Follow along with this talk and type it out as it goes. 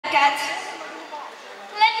barakat.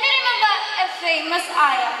 Let me remember a famous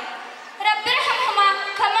ayah. Rabbirhamhuma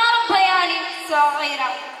kama rabbayani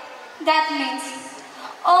saghira. That means,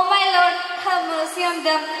 oh my Lord, have mercy on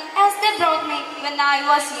them as they brought me when I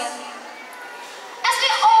was young. As we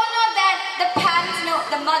all know that the parents know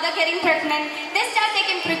the mother getting pregnant, they start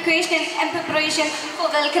taking precautions and preparation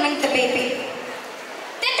for welcoming the baby.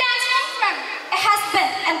 They transform from a husband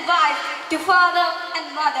and wife to father and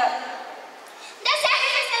mother. They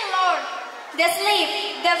sacrifice their Lord, their sleep,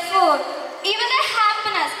 their food, even their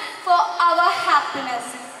happiness for our happiness.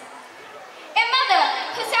 A mother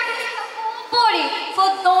who sacrifices her whole body for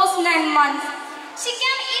those 9 months. She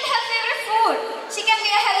can eat her favorite food. She can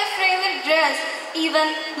wear her favorite dress. Even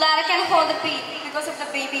Lara can hold the baby because of the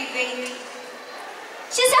baby weight.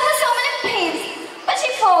 She suffers so many pains, but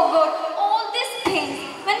she forgot all these pains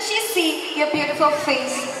when she sees your beautiful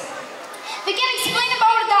face. We can explain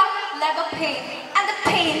about the labor pain and the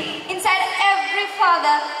pain inside every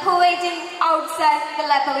father who waiting outside the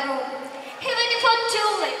labor room. He waiting for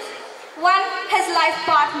 2 lives. One his life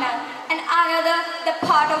partner and another the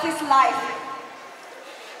part of his life.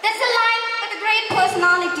 That's a line with a great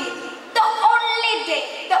personality. The only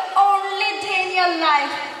day in your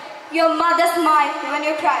life, your mother smiles when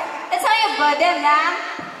you cry. It's on your birthday, man.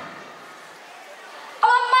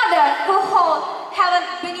 Our mother who holds heaven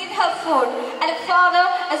beneath her foot, and a father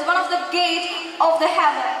is one of the gates of the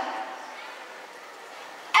heaven.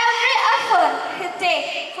 Every effort he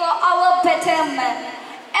takes for our betterment,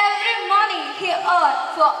 every money he earns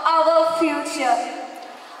for our future.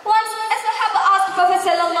 Once a Sahaba asked Prophet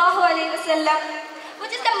sallallahu alaihi wasallam,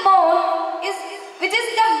 which is the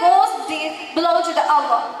most deed belong to the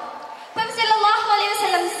Allah. Prophet sallallahu alaihi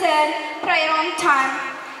wasallam said, prayer on time.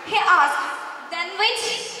 He asked, then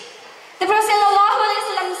which? The Prophet sallallahu alaihi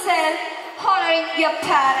wasallam said, honoring your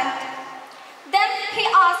parent. Then he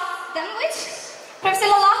asked, then which? Prophet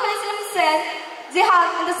sallallahu alaihi wasallam said, jihad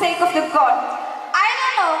in the sake of the God. I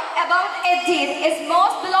don't know about a deed is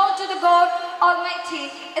most belong to the God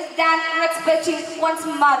Almighty is than respecting one's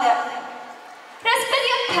mother. Respect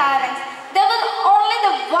your parents. They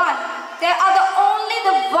are the only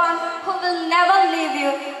one who will never leave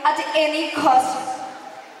you at any cost.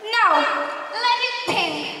 Now, let me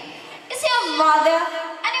think. Is your mother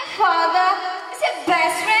and your father is your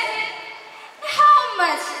best friend? How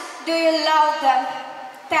much do you love them?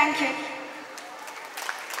 Thank you.